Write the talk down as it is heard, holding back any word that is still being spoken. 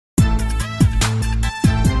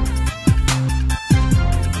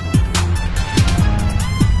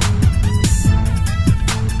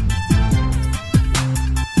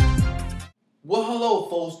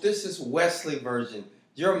is Wesley Virgin,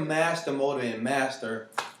 your master motivator and master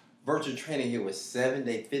virtual trainer here with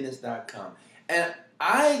 7dayfitness.com. And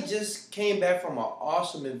I just came back from an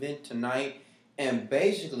awesome event tonight, and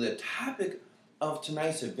basically the topic of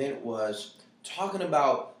tonight's event was talking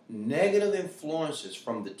about negative influences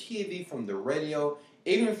from the TV, from the radio,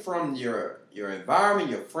 even from your environment,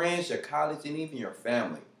 your friends, your colleagues, and even your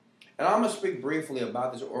family. And I'm going to speak briefly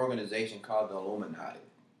about this organization called the Illuminati.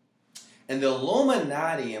 And the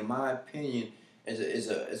Illuminati, in my opinion,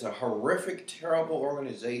 is a horrific, terrible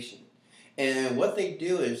organization. And what they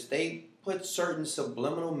do is they put certain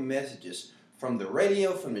subliminal messages from the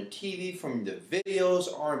radio, from the TV, from the videos,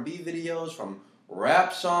 R&B videos, from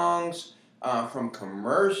rap songs, from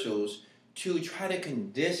commercials, to try to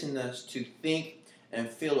condition us to think and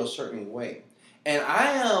feel a certain way. And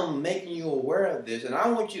I am making you aware of this, and I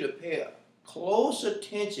want you to pay close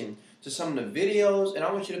attention to some of the videos, and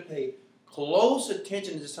I want you to pay close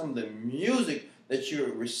attention to some of the music that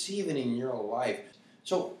you're receiving in your life.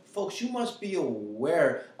 So, folks, you must be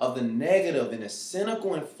aware of the negative and the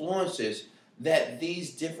cynical influences that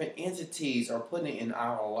these different entities are putting in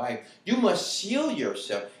our life. You must shield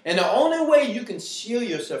yourself. And the only way you can shield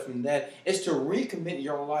yourself from that is to recommit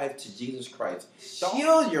your life to Jesus Christ.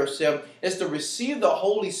 Shield yourself is to receive the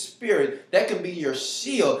Holy Spirit. That can be your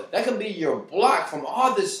shield. That can be your block from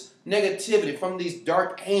all this negativity, from these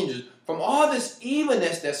dark angels, from all this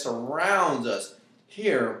evilness that surrounds us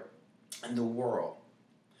here in the world.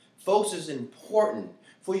 Folks, it's important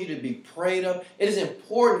for you to be prayed up. It is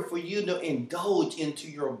important for you to indulge into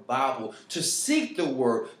your Bible, to seek the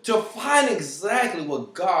Word, to find exactly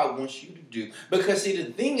what God wants you to do. Because, see,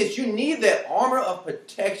 the thing is, you need that armor of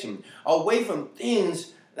protection away from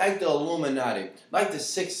things like the Illuminati, like the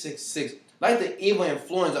 666, like the evil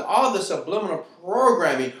influence, all the subliminal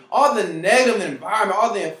programming, all the negative environment,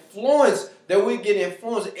 all the influence that we get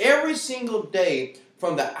influenced every single day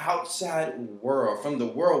from the outside world, from the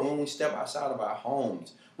world when we step outside of our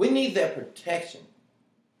homes. We need that protection.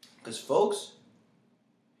 Because, folks,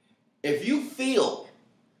 if you feel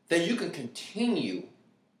that you can continue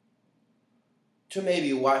to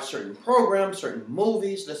maybe watch certain programs, certain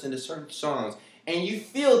movies, listen to certain songs, and you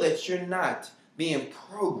feel that you're not being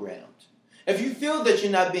programmed, if you feel that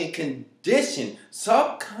you're not being conditioned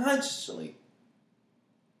subconsciously,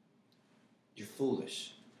 you're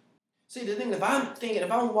foolish. See, the thing,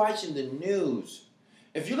 if I'm watching the news,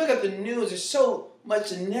 if you look at the news, there's so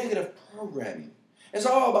much negative programming. It's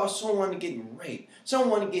all about someone getting raped,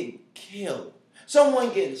 someone getting killed,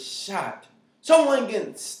 someone getting shot, someone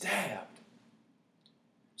getting stabbed.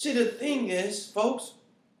 See, the thing is, folks,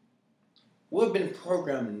 we've been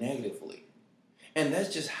programmed negatively. And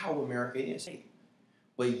that's just how America is.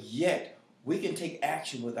 But yet, we can take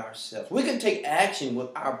action with ourselves. We can take action with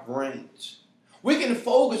our brains. We can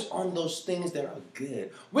focus on those things that are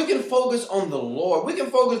good. We can focus on the Lord. We can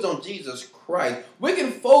focus on Jesus Christ. We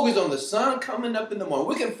can focus on the sun coming up in the morning.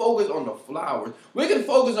 We can focus on the flowers. We can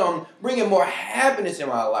focus on bringing more happiness in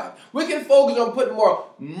our life. We can focus on putting more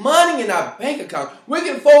money in our bank account. We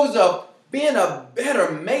can focus on being a better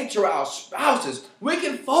mate to our spouses. We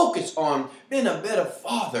can focus on being a better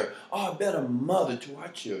father or a better mother to our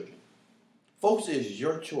children. Folks, it is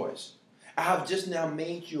your choice. I have just now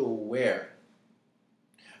made you aware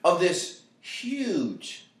of this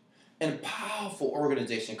huge and powerful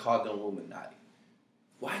organization called the Illuminati.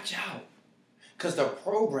 Watch out, because the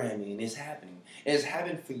programming is happening. It's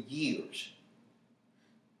happened for years.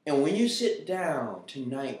 And when you sit down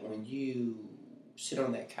tonight, when you sit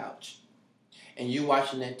on that couch, and you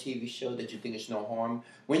watching that TV show that you think is no harm,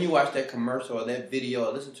 when you watch that commercial or that video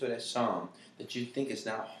or listen to that song that you think is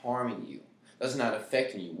not harming you, that's not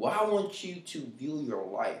affecting you, well, I want you to view your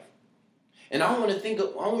life. And I want you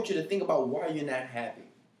to think about why you're not happy.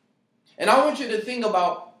 And I want you to think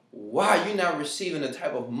about why you're not receiving the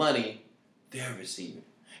type of money they're receiving.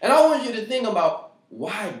 And I want you to think about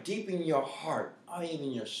why deep in your heart, or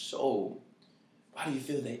even your soul, why do you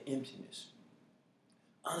feel that emptiness?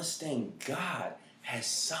 Understand, God has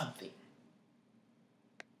something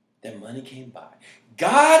that money can't buy.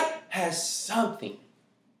 God has something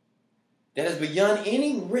that is beyond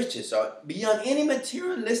any riches or beyond any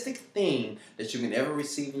materialistic thing that you can ever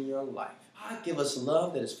receive in your life. God give us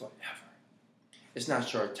love that is forever. It's not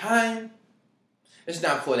short time. It's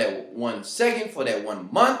not for that 1 second, for that 1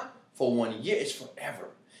 month, for 1 year. It's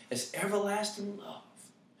forever. It's everlasting love.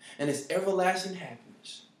 And it's everlasting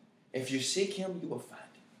happiness. If you seek Him, you will find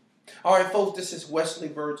it. All right, folks, this is Wesley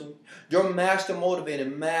Virgin, your master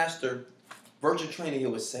motivated, master virtual trainer here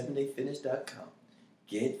with 7dayfitness.com.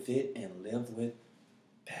 Get fit and live with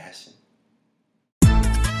passion.